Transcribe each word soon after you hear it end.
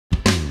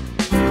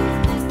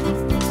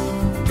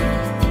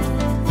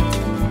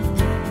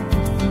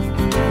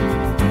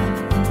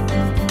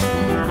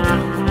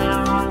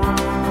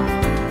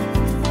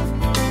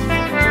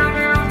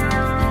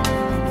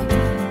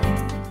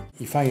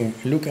if I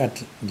look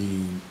at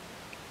the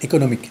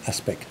economic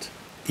aspect,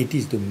 it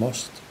is the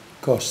most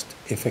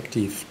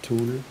cost-effective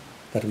tool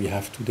that we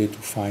have today to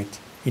fight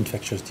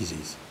infectious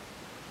disease.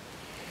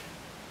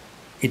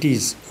 It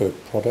is a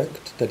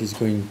product that is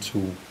going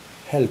to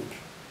help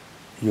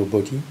your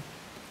body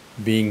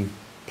being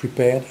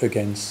prepared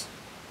against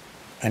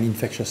an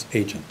infectious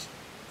agent,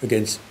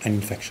 against an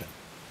infection.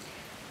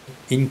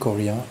 In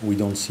Korea, we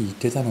don't see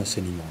tetanus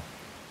anymore.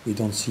 We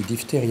don't see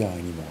diphtheria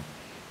anymore.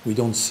 We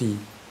don't see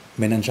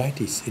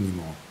meningitis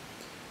anymore.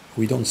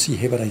 We don't see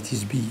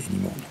hepatitis B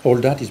anymore. All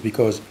that is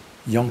because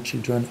young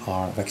children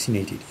are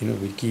vaccinated.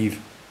 We give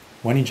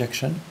one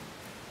injection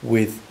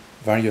with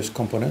various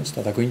components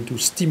that are going to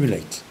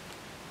stimulate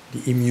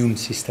the immune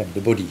system, the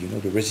body,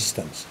 the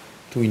resistance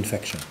to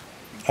infection.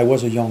 I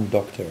was a young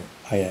doctor.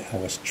 I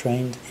was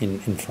trained in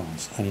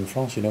France. And in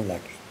France,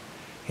 like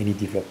any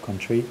developed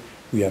country,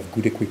 we have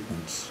good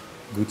equipments,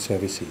 good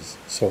services.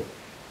 So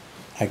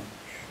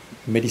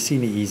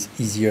medicine is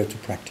easier to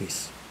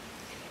practice.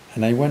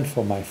 And I went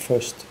for my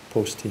first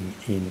posting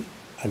in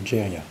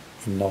Algeria,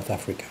 in North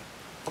Africa.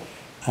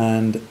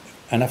 And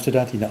after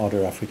that in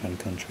other African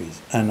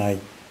countries. And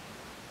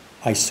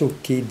I saw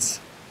kids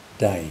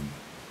dying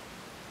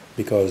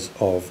because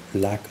of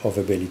lack of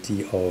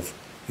ability of,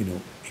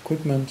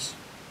 equipment,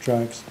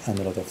 drugs, and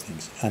a lot of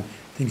things, and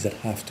things that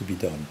have to be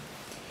done.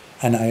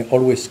 And I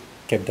always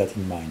kept that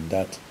in mind,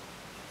 that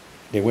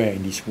there were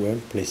in this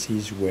world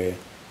places where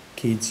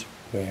kids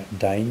were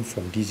dying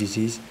from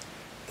diseases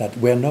that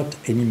were not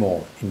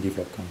anymore in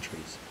developed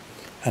countries.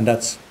 And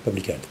that's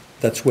public health.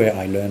 That's where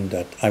I learned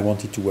that I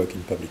wanted to work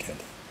in public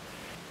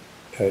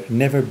health.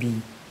 Never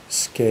be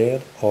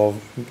scared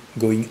of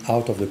going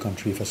out of the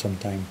country for some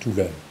time to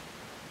learn.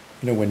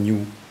 When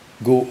you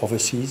go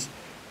overseas,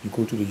 you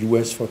go to the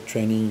US for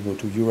training, you go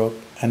to Europe,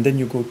 and then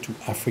you go to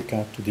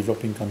Africa, to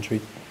developing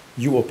country,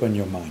 you open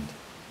your mind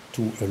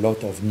to a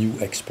lot of new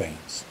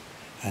experience.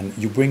 And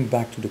you bring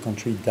back to the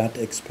country that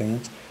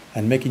experience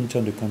and make in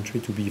turn the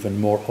country to be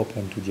even more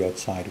open to the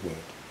outside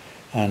world.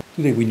 And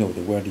today we know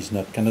the world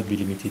cannot be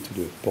limited to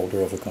the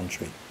border of a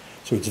country.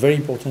 So it's very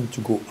important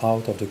to go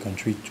out of the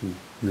country to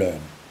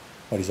learn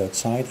what is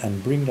outside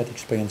and bring that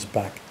experience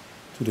back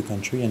to the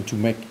country and to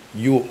make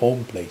your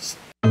own place